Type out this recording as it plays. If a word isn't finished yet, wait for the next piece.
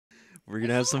We're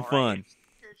gonna have some fun.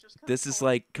 This is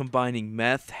like combining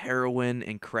meth, heroin,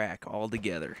 and crack all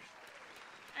together.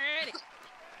 Alrighty.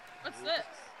 What's this?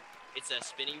 It's a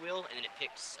spinny wheel, and then it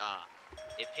picks a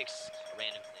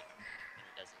random thing, and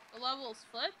it does it. The level's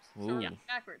flipped? So Ooh. we're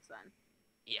backwards then.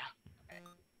 Yeah. Okay.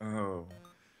 Oh.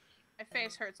 My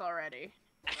face hurts already.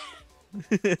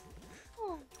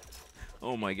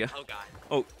 Oh my god. Oh god.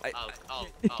 Oh. Oh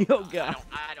Oh god.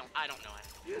 I don't know how to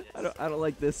do this. I don't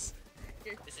like this.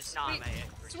 Here. This is not my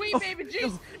expertise. Sweet baby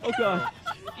juice! Oh god.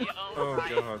 Get owned, Oh,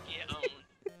 Brian. God. Get owned.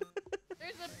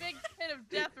 There's a big pit of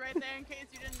death right there in case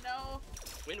you didn't know.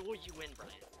 When will you win,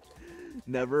 Brian?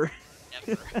 Never.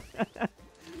 Never.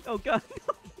 Oh god.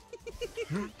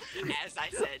 As I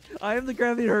said. I am the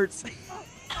GravityHertz.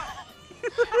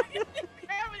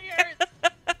 Gravity hurts!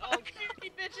 Oh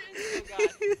Creepy bitches!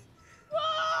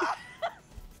 god.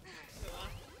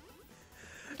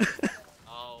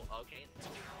 Oh, okay.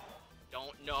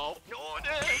 Don't know. No,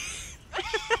 no.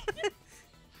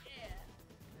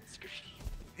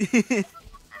 Yeah.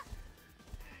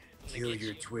 Kill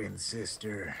your twin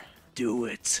sister. Do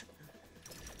it.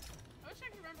 I wish I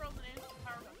could remember all the names of the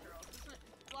Powerpuff Girls. Isn't it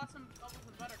Blossom, Bubbles,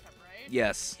 and Buttercup, right?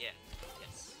 Yes. Yeah.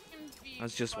 Yes. I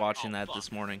was just watching that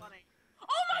this morning. Funny.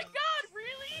 Oh my god,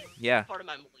 really? Yeah. Part of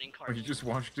my morning Oh, card. you just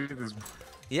watched it this.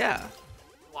 Yeah.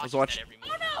 Watch watching- that every Oh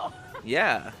morning. no!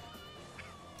 Yeah.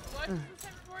 What? This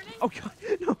time of morning? Oh god.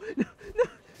 No. No.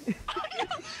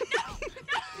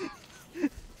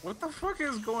 What the fuck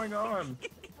is going on?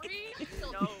 Breathe,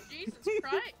 No. Jesus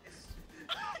Christ.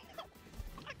 I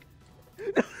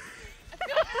feel like an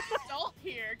adult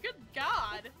here. Good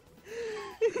God.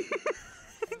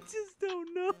 I just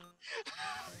don't know.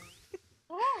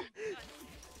 Oh.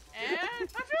 And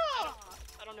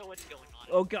I don't know what's going on.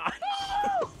 Oh god.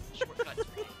 Shortcuts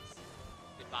for days.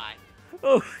 Goodbye.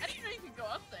 Oh. I didn't know you could go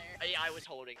up there. Yeah, I was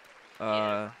holding. Uh.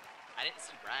 I didn't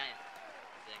see Brian.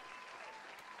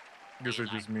 I guess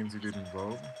that just means he didn't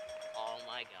vote. Oh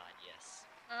my god, yes.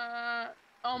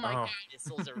 Oh my Oh. God.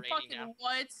 Missiles are raining Fucking down.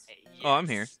 what? Hey, Oh, I'm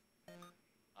here. yes.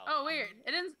 Oh, weird.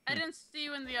 I didn't see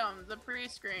you in the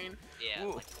pre-screen. Yeah,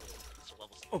 Ooh. like so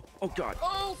levels. Oh god.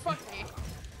 Oh, fuck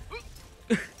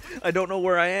me. I don't know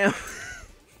where I am.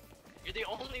 You're the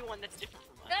only one that's different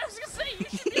from I us. was gonna say, you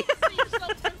should be able to see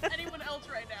yourself with anyone else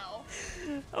right now.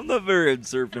 I'm not very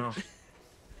observant. No.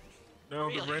 No,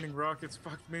 the Really? raining rockets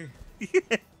fucked me.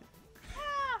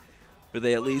 Were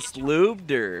they at least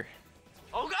lubed or?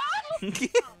 Oh god!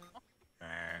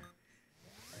 Ah.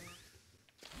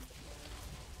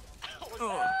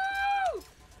 Oh.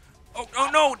 Oh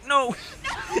no no.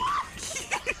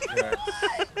 Yeah.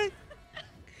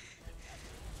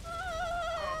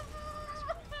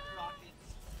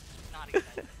 Rockets. Not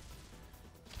exciting.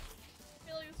 I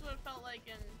feel like this is what it felt like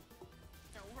in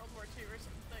World War II or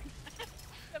something.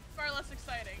 That's far less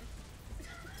exciting.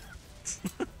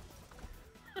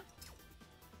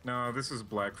 No, this is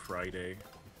Black Friday.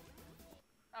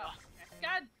 Oh, okay.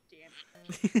 God damn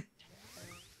it.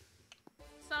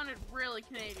 Sounded really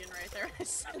Canadian right there. I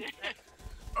said that.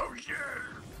 Oh yeah.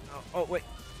 Oh wait.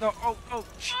 No.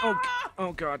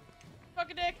 Oh god.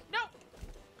 Fuck a dick. No.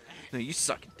 No, you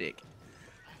suck a dick.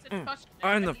 I said fuck a dick.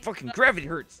 I'm the fucking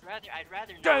GravityHertz. I'd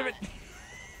rather not. Damn it. I'd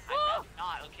rather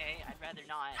not, okay? I'd rather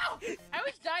not. I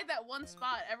always died that one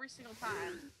spot every single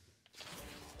time.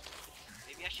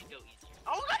 Maybe I should go easier.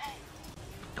 Oh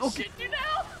god! Okay. Should you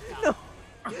now? No.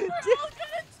 We're all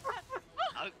good.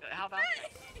 How about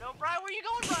no, Brian? Where you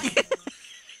going, Brian?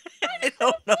 I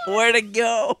don't know where to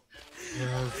go.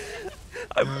 Yes.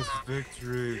 I'm, Yes,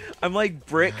 victory. I'm like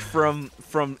Brick from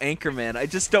Anchorman. I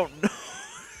just don't know.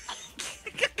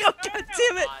 Oh, god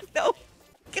damn it! No.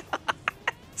 God.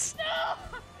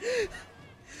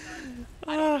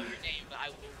 I don't know your name, but I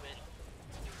will win.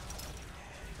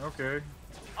 Okay.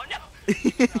 Oh no!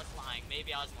 Maybe I was lying.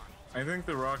 Maybe I was lying. I think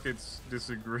the Rockets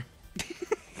disagree.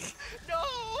 No!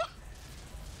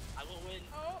 I will win.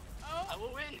 Oh, I oh.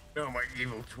 will win. No, my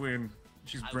evil twin.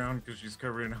 She's brown because she's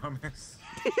covered in hummus.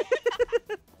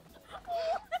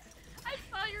 I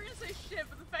thought you were gonna say shit,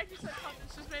 but the fact you said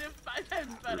hummus just made it 5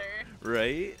 times better.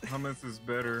 Right? Hummus is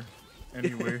better.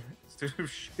 Anyway, instead of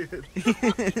shit. I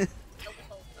would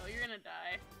hope so. You're gonna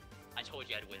die. I told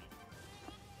you I'd win.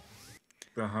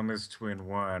 The hummus twin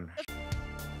won.